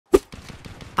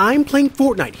I'm playing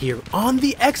Fortnite here on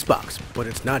the Xbox, but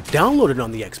it's not downloaded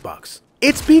on the Xbox.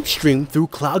 It's being streamed through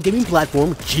cloud gaming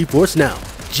platform GeForce NOW.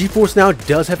 GeForce NOW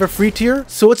does have a free tier,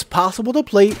 so it's possible to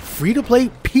play free-to-play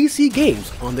PC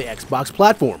games on the Xbox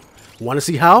platform. Want to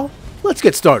see how? Let's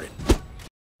get started.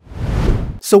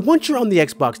 So once you're on the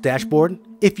Xbox dashboard,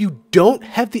 if you don't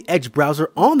have the Edge browser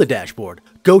on the dashboard,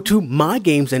 go to My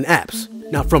Games and Apps.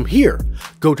 Now from here,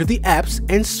 go to the apps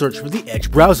and search for the Edge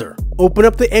browser. Open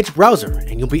up the Edge browser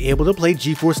and you'll be able to play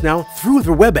GeForce NOW through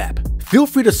the web app. Feel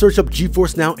free to search up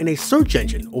GeForce NOW in a search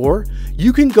engine, or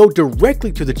you can go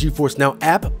directly to the GeForce NOW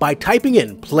app by typing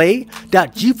in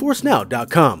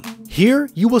play.geforcenow.com. Here,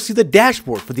 you will see the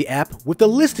dashboard for the app with a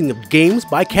listing of games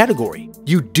by category.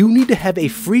 You do need to have a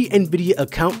free NVIDIA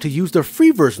account to use the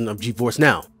free version of GeForce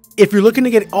NOW. If you're looking to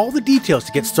get all the details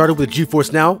to get started with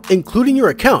GeForce NOW, including your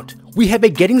account, we have a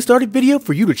getting started video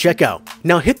for you to check out.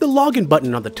 Now hit the login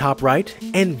button on the top right,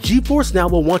 and GeForce NOW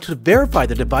will want to verify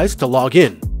the device to log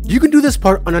in. You can do this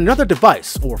part on another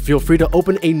device, or feel free to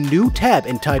open a new tab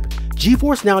and type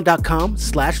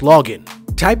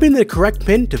geforcenow.com/login. Type in the correct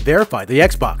PIN to verify the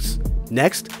Xbox.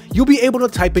 Next, you'll be able to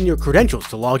type in your credentials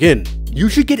to log in. You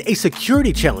should get a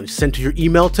security challenge sent to your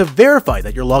email to verify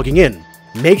that you're logging in.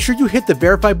 Make sure you hit the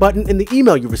verify button in the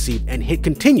email you received and hit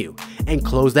continue, and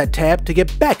close that tab to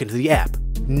get back into the app.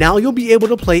 Now you'll be able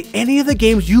to play any of the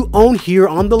games you own here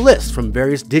on the list from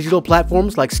various digital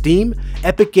platforms like Steam,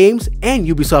 Epic Games, and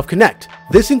Ubisoft Connect.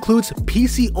 This includes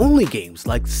PC-only games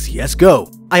like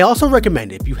CSGO. I also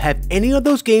recommend, if you have any of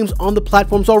those games on the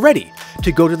platforms already,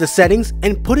 to go to the settings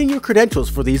and put in your credentials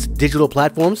for these digital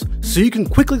platforms so you can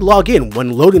quickly log in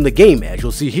when loading the game, as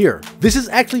you'll see here. This is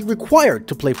actually required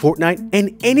to play Fortnite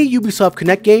and any Ubisoft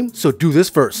Connect game, so do this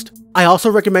first. I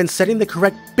also recommend setting the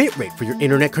correct bitrate for your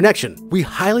internet connection. We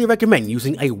highly recommend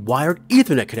using a wired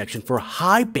Ethernet connection for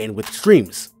high bandwidth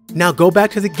streams. Now go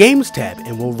back to the Games tab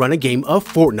and we'll run a game of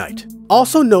Fortnite.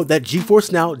 Also note that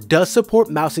GeForce NOW does support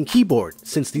mouse and keyboard,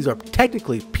 since these are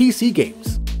technically PC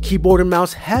games. Keyboard and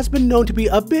mouse has been known to be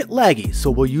a bit laggy, so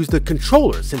we'll use the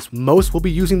controller since most will be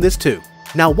using this too.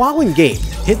 Now while in game,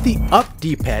 hit the up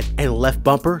D-pad and left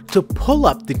bumper to pull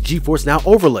up the GeForce NOW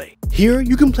overlay. Here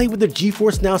you can play with the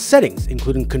GeForce NOW settings,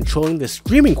 including controlling the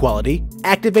streaming quality,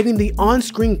 activating the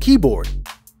on-screen keyboard,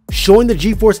 showing the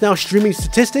GeForce NOW streaming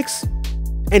statistics,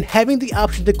 and having the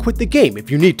option to quit the game if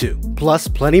you need to, plus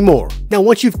plenty more. Now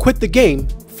once you've quit the game,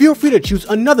 feel free to choose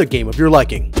another game of your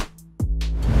liking.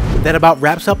 That about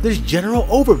wraps up this general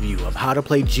overview of how to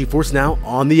play GeForce NOW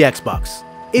on the Xbox.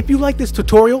 If you like this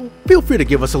tutorial, feel free to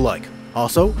give us a like.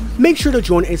 Also, make sure to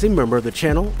join as a member of the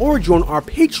channel or join our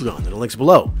Patreon in the links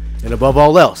below. And above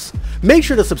all else, make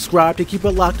sure to subscribe to keep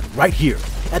it locked right here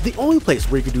at the only place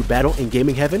where you can do battle in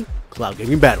gaming heaven, Cloud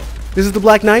Gaming Battle. This is the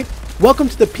Black Knight. Welcome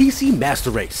to the PC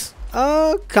Master Race.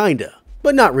 Kinda,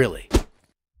 but not really.